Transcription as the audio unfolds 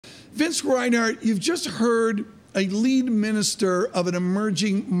Vince Reinhart, you've just heard a lead minister of an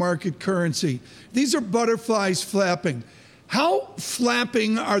emerging market currency. These are butterflies flapping. How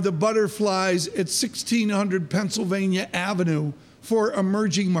flapping are the butterflies at 1600 Pennsylvania Avenue for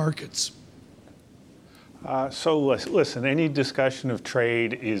emerging markets? So listen, any discussion of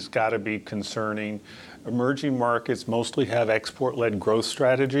trade is got to be concerning. Emerging markets mostly have export-led growth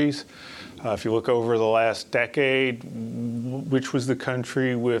strategies. If you look over the last decade, which was the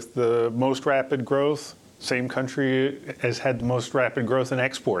country with the most rapid growth? Same country has had the most rapid growth in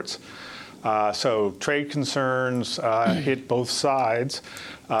exports. So trade concerns hit both sides.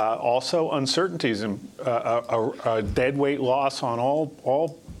 Also uncertainties and a deadweight loss on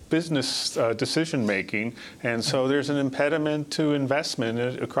all business decision-making, and so there's an impediment to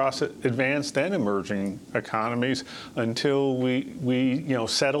investment across advanced and emerging economies until we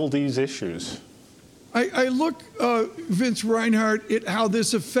settle these issues. I look, Vince Reinhart, at how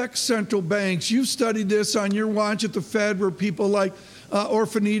this affects central banks. You studied this on your watch at the Fed, where people like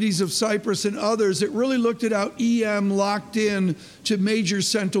Orphanides of Cyprus and others, it really looked at how EM locked in to major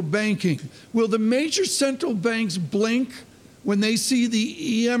central banking. Will the major central banks blink when they see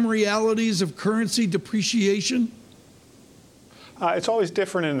the EM realities of currency depreciation? It's always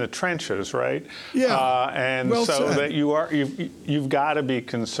different in the trenches, right? Yeah. And well so said. that you've got to be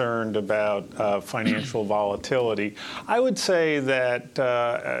concerned about financial volatility. I would say that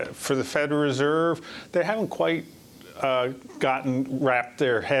for the Federal Reserve, they haven't quite wrapped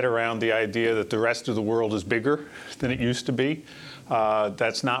their head around the idea that the rest of the world is bigger than it used to be.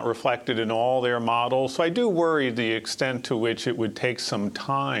 That's not reflected in all their models. So I do worry the extent to which it would take some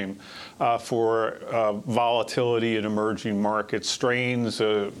time for volatility in emerging markets. Strains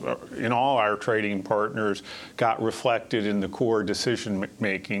in all our trading partners got reflected in the core decision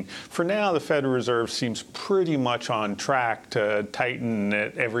making. For now, the Federal Reserve seems pretty much on track to tighten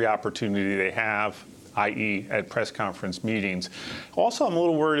at every opportunity they have, i.e. at press conference meetings. Also, I'm a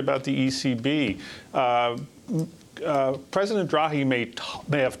little worried about the ECB. President Draghi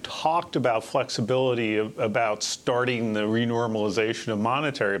may have talked about flexibility about starting the renormalization of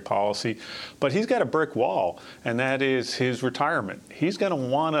monetary policy, but he's got a brick wall, and that is his retirement. He's going to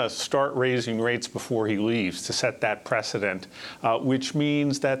want to start raising rates before he leaves to set that precedent, which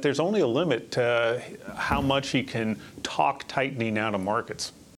means that there's only a limit to how much he can talk tightening out of markets.